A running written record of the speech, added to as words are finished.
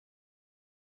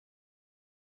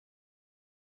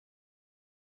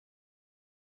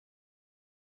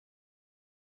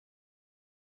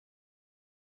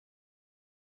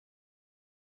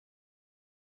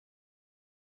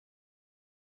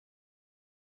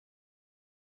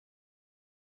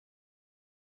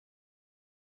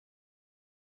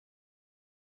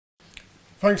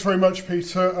Thanks very much,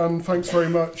 Peter, and thanks very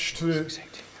much to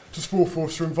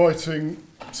Sportforce for inviting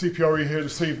CPRE here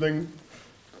this evening.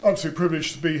 Absolute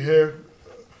privilege to be here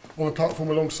on the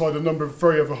platform alongside a number of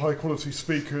very other high-quality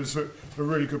speakers. A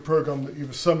really good programme that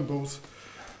you've assembled.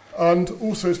 And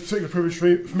also it's a particular privilege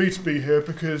for me to be here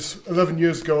because 11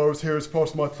 years ago I was here as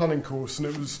part of my planning course, and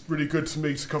it was really good to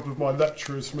meet a couple of my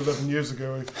lecturers from 11 years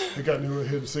ago again who are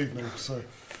here this evening. So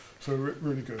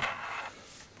really good.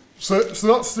 So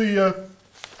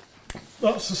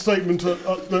that's the statement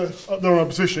at their own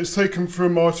position. It's taken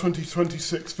from our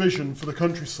 2026 vision for the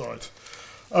countryside.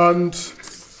 And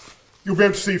you'll be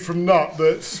able to see from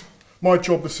that my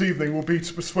job this evening will be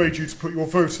to persuade you to put your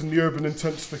vote in the urban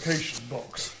intensification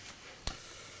box.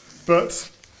 But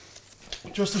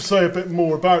just to say a bit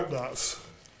more about that,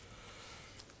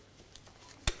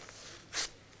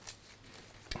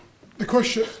 the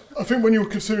question, I think when you're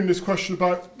considering this question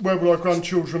about where will our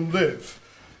grandchildren live,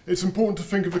 it's important to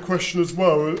think of the question as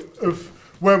well of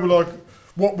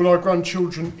what will our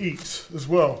grandchildren eat as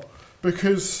well,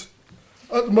 because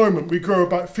at the moment we grow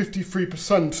about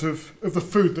 53% of the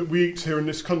food that we eat here in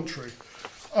this country.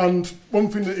 And one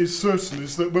thing that is certain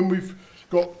is that when we've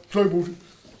got global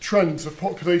trends of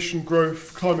population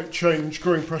growth, climate change,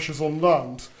 growing pressures on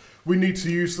land, we need to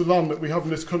use the land that we have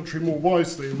in this country more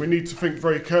wisely, and we need to think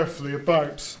very carefully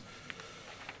about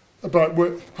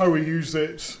how we use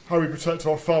it, how we protect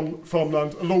our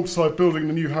farmland, alongside building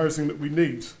the new housing that we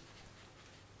need.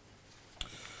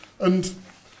 And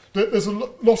there's a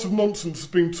lot of nonsense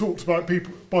being talked about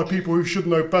by people who should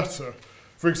know better.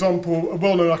 For example, a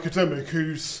well-known academic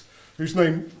whose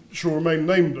name shall remain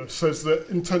nameless says that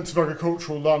intensive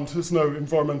agricultural land has no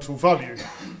environmental value.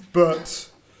 But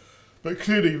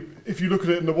clearly, if you look at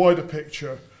it in the wider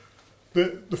picture,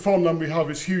 the farmland we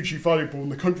have is hugely valuable, and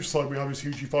the countryside we have is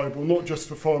hugely valuable, not just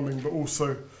for farming, but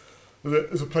also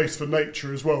as a place for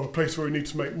nature as well, a place where we need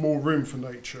to make more room for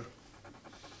nature.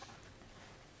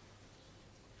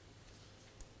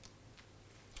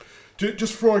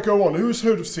 Just before I go on, who has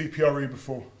heard of CPRE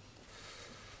before?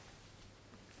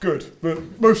 Good,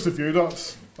 but most of you,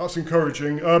 that's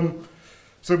encouraging.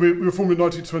 So we were formed in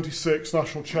 1926,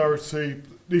 national charity.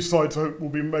 These slides will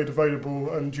be made available,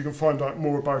 and you can find out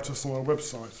more about us on our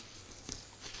website.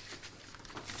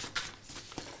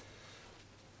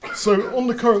 So on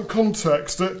the current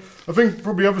context, I think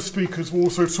probably other speakers will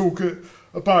also talk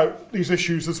about these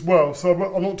issues as well. So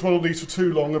I'll not dwell on these for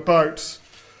too long about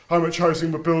how much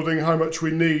housing we're building, how much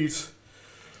we need.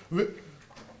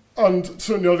 And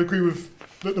certainly I'd agree with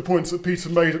the points that Peter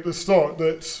made at the start,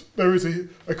 that there is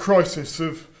a crisis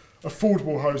of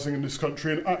affordable housing in this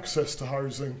country and access to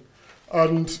housing.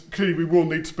 And clearly we will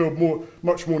need to build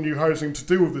much more new housing to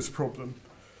deal with this problem.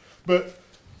 But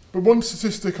one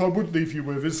statistic I would leave you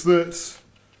with is that,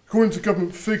 according to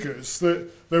government figures,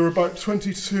 that there are about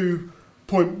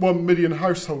 22.1 million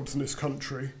households in this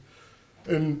country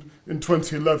in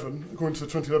 2011, according to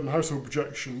the 2011 household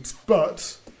projections,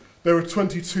 but there are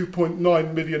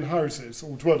 22.9 million houses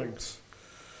or dwellings.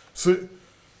 So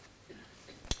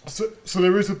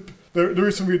there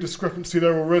is some real discrepancy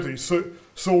there already. So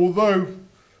although,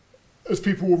 as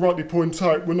people will rightly point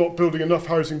out, we're not building enough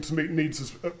housing to meet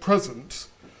needs at present,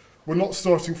 we're not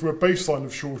starting from a baseline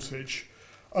of shortage.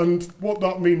 And what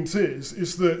that means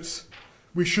is that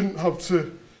we shouldn't have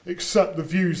to accept the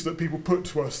views that people put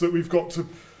to us, that we've got to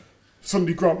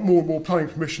suddenly grant more and more planning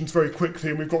permissions very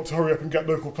quickly, and we've got to hurry up and get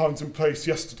local plans in place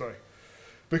yesterday.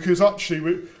 Because actually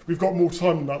we've got more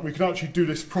time than that. We can actually do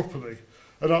this properly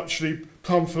and actually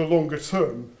plan for the longer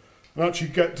term and actually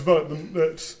get development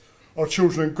that our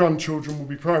children and grandchildren will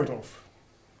be proud of.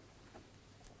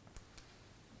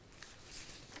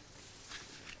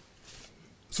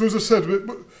 So as I said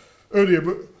earlier,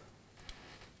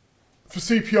 for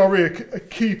CPRE,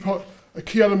 a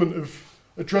key element of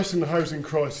addressing the housing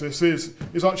crisis is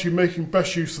actually making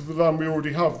best use of the land we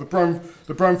already have, the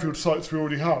brownfield sites we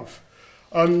already have.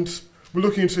 And we're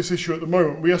looking into this issue at the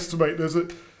moment. We estimate there's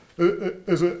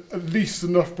at least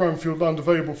enough brownfield land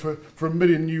available for 1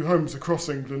 million new homes across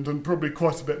England, and probably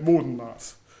quite a bit more than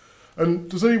that. And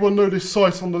does anyone know this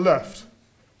site on the left?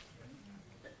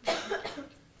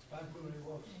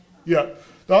 Yeah,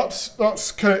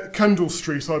 that's Kendall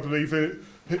Street, I believe,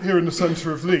 here in the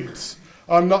centre of Leeds.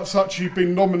 And that's actually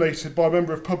been nominated by a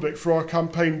member of public for our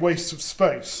campaign Waste of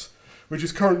Space, which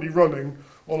is currently running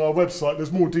on our website.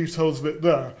 There's more details of it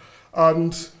there.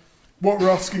 And what we're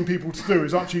asking people to do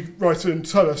is actually write in and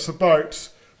tell us about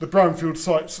the brownfield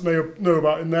sites they know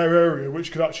about in their area,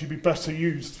 which could actually be better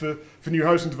used for new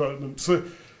housing development. So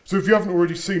if you haven't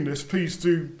already seen this, please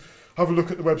do have a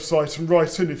look at the website and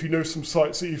write in if you know some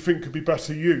sites that you think could be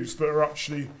better used but are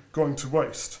actually going to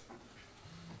waste.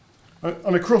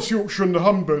 And across Yorkshire and the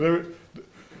Humber,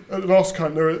 at the last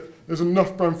count, there's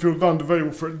enough brownfield land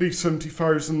available for at least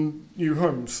 70,000 new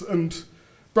homes. And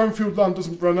brownfield land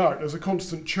doesn't run out. There's a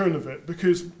constant churn of it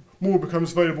because more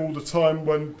becomes available all the time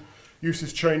when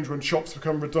uses change, when shops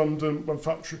become redundant,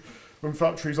 when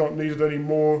factories aren't needed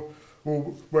anymore, or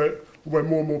where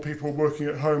more and more people are working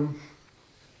at home.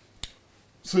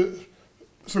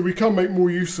 So we can make more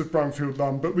use of brownfield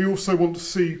land, but we also want to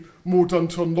see more done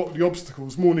to unlock the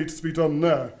obstacles. More needs to be done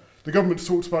there. The government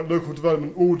talks about local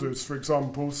development orders, for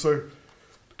example, so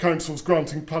councils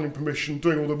granting planning permission,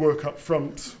 doing all the work up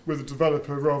front with the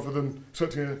developer rather than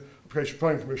accepting an application for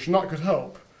planning permission. That could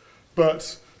help,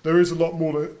 but there is a lot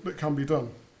more that can be done.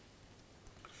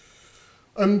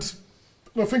 And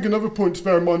I think another point to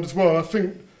bear in mind as well, I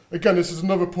think, again, this is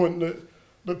another point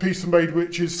that Peter made,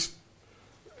 which is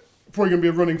probably going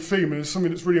to be a running theme and is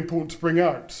something that's really important to bring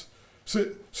out.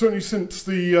 So, certainly since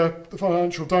the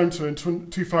financial downturn in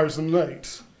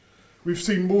 2008, we've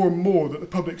seen more and more that the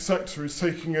public sector is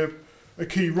taking a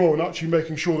key role in actually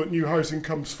making sure that new housing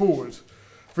comes forward.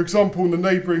 For example, in the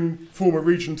neighbouring former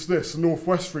region to this, the North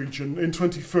West region, in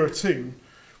 2013,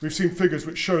 we've seen figures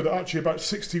which show that actually about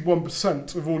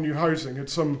 61% of all new housing had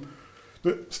some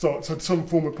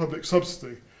form of public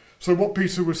subsidy. So what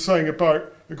Peter was saying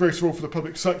about a greater role for the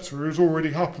public sector is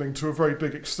already happening to a very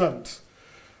big extent.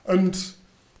 And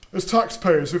as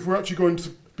taxpayers, if we're actually going to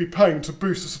be paying to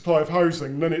boost the supply of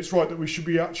housing, then it's right that we should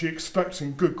be actually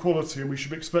expecting good quality and we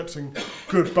should be expecting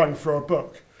good bang for our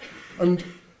buck. And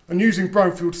using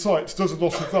brownfield sites does a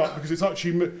lot of that because it's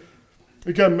actually,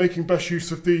 again, making best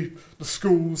use of the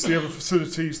schools, the other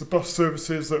facilities, the bus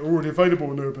services that are already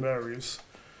available in urban areas.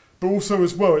 But also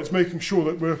as well, it's making sure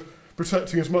that we're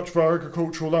protecting as much of our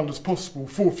agricultural land as possible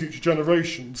for future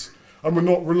generations, and we're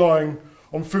not relying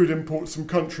on food imports from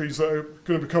countries that are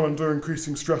going to become under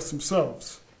increasing stress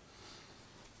themselves.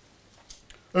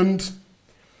 And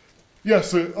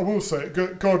yes, I will say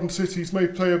it, garden cities may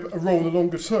play a role in the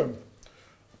longer term,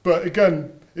 but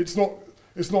again, it's not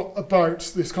about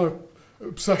this kind of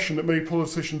obsession that many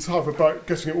politicians have about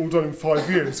getting it all done in 5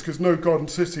 years, because no garden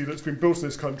city that's been built in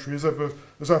this country has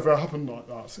ever happened like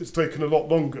that. It's taken a lot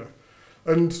longer.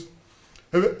 And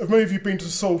have many of you been to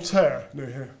Saltaire near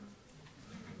here?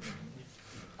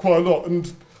 Quite a lot,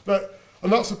 and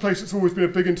that's a place that's always been a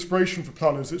big inspiration for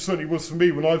planners. It certainly was for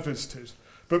me when I visited.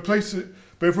 But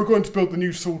if we're going to build the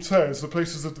new Saltaires, the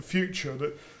places of the future,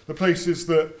 the places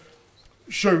that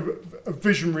show a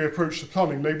visionary approach to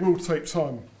planning, they will take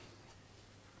time.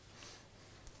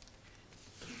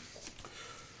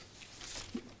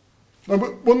 Now,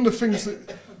 one of the things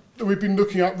that we've been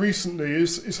looking at recently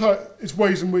is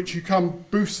ways in which you can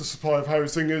boost the supply of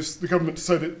housing, as the government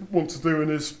said it wants to do,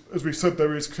 and as we said,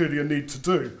 there is clearly a need to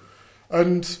do.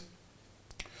 And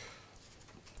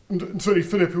certainly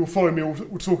Philip, who will follow me,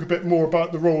 will talk a bit more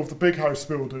about the role of the big house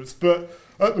builders. But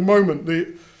at the moment,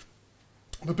 the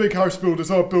big house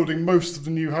builders are building most of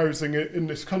the new housing in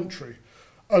this country.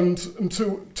 And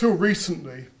until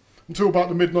recently, until about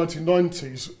the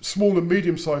mid-1990s, small and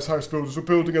medium-sized house builders were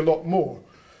building a lot more.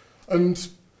 And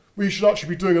we should actually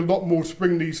be doing a lot more to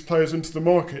bring these players into the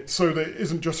market, so that it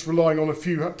isn't just relying on a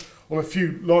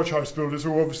few large house builders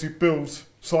who obviously build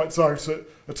sites out at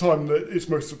a time that is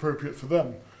most appropriate for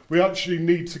them. We actually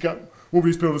need to get all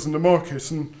these builders in the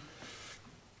market. And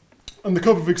the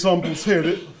couple of examples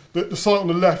here, the site on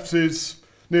the left is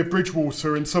near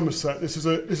Bridgewater in Somerset. This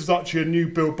is actually a new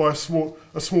build by a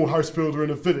small house builder in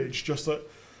a village just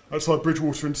outside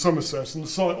Bridgewater in Somerset. And the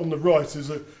site on the right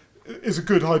is a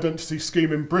good high-density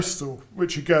scheme in Bristol,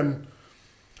 which again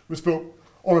was built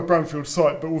on a brownfield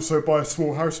site, but also by a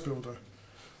small house builder.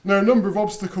 Now, a number of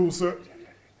obstacles that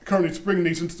currently to bring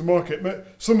these into the market.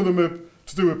 Some of them are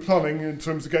to do with planning in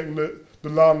terms of getting the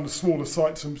land, the smaller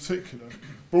sites in particular,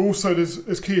 but also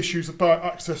there's key issues about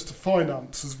access to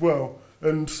finance as well,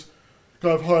 and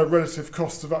kind of higher relative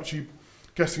costs of actually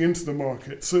getting into the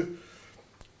market. So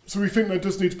we think there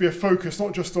does need to be a focus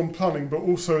not just on planning, but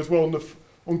also as well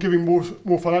on giving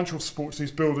more financial support to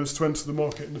these builders to enter the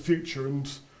market in the future. And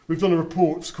we've done a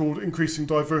report called Increasing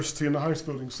Diversity in the House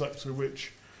Building Sector,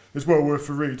 which is well worth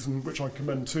a read and which I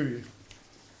commend to you.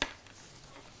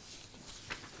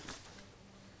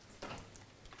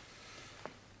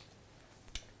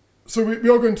 So we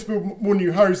are going to build more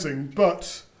new housing,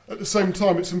 but at the same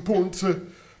time it's important to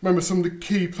remember some of the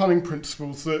key planning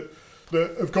principles that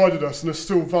have guided us and are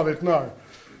still valid now.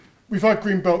 We've had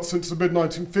green belts since the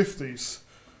mid-1950s,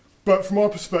 but from our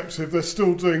perspective they're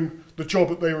still doing the job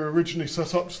that they were originally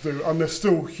set up to do, and they're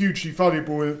still hugely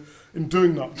valuable in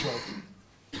doing that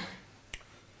job.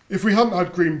 If we hadn't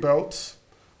had green belts,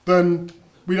 then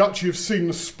we'd actually have seen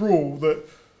the sprawl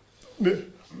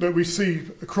that we see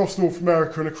across North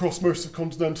America and across most of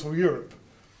continental Europe.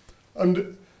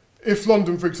 And if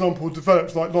London, for example,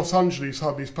 developed like Los Angeles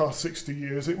had these past 60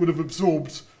 years, it would have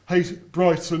absorbed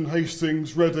Brighton,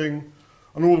 Hastings, Reading,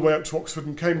 and all the way up to Oxford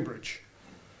and Cambridge.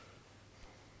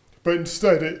 But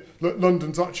instead,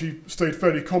 London's actually stayed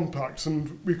fairly compact,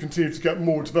 and we've continued to get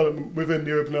more development within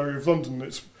the urban area of London.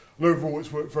 And overall,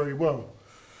 it's worked very well.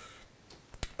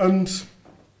 And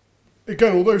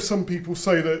again, although some people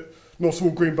say that not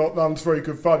all greenbelt land's very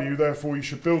good value, therefore you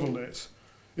should build on it,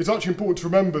 it's actually important to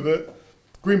remember that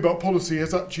greenbelt policy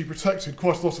has actually protected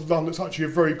quite a lot of land that's actually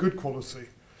of very good quality.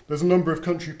 There's a number of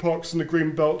country parks in the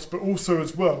greenbelt, but also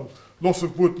as well, lots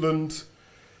of woodland.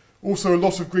 Also, a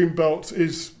lot of greenbelt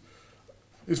is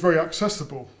very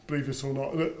accessible, believe it or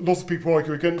not. Lots of people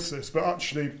argue against this, but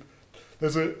actually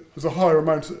there's a higher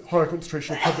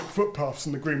concentration of public footpaths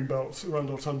in the greenbelt around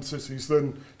our 10 cities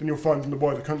than you'll find in the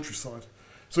wider countryside.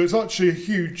 So it's actually a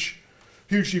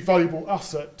hugely valuable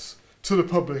asset to the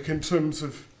public in terms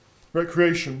of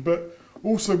recreation, but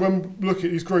also when looking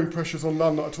at these growing pressures on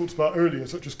land that I talked about earlier,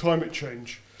 such as climate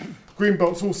change,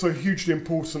 greenbelt's also hugely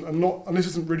important and this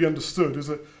isn't really understood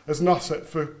as an asset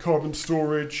for carbon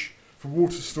storage, for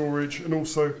water storage, and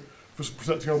also for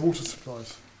protecting our water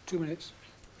supplies. 2 minutes.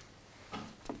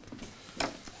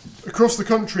 Across the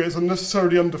country, it's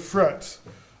unnecessarily under threat,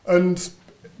 and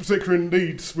particularly in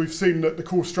Leeds, we've seen that the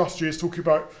core strategy is talking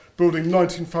about building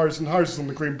 19,000 houses on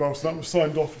the greenbelt, and that was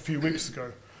signed off a few weeks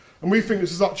ago. And we think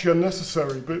this is actually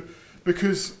unnecessary, but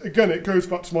because, again, it goes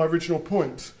back to my original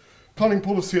point. Planning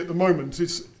policy at the moment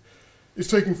is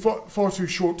taking far too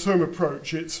short-term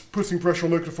approach. It's putting pressure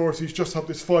on local authorities just to have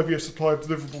this 5-year supply of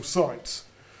deliverable sites,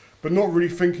 but not really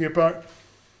thinking about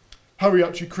how we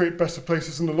actually create better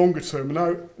places in the longer term, and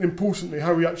how, importantly,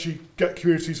 how we actually get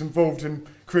communities involved in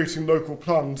creating local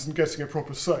plans and getting a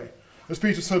proper say. As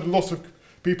Peter said, a lot of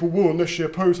people will initially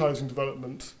oppose housing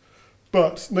development,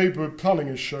 but neighbourhood planning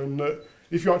has shown that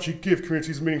if you actually give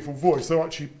communities a meaningful voice, they'll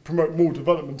actually promote more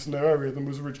development in their area than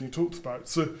was originally talked about.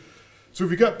 So if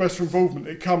we get better involvement,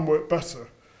 it can work better.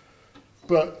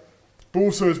 But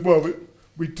also as well,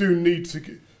 we do need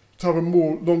to have a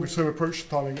more longer-term approach to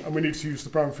planning, and we need to use the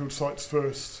brownfield sites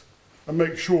first and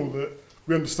make sure that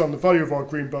we understand the value of our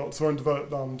green belts, our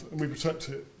undeveloped land, and we protect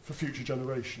it for future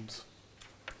generations.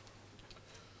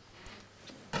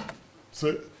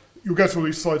 So you'll get all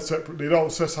these slides separately. That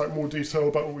will set out more detail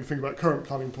about what we think about current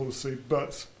planning policy,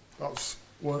 but that's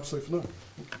all I have to say for now.